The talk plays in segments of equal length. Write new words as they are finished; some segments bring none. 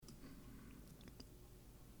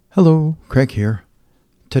Hello, Craig here.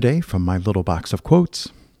 Today from my little box of quotes.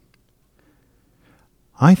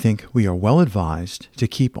 I think we are well advised to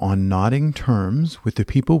keep on nodding terms with the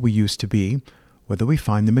people we used to be, whether we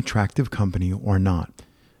find them attractive company or not.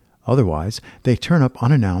 Otherwise, they turn up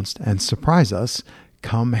unannounced and surprise us,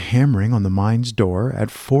 come hammering on the mind's door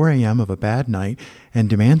at 4 a.m. of a bad night and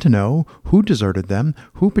demand to know who deserted them,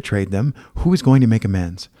 who betrayed them, who is going to make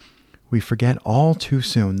amends. We forget all too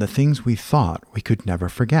soon the things we thought we could never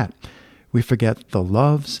forget. We forget the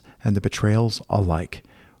loves and the betrayals alike.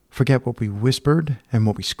 Forget what we whispered and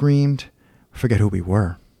what we screamed. Forget who we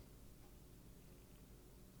were.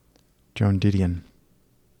 Joan, Didion.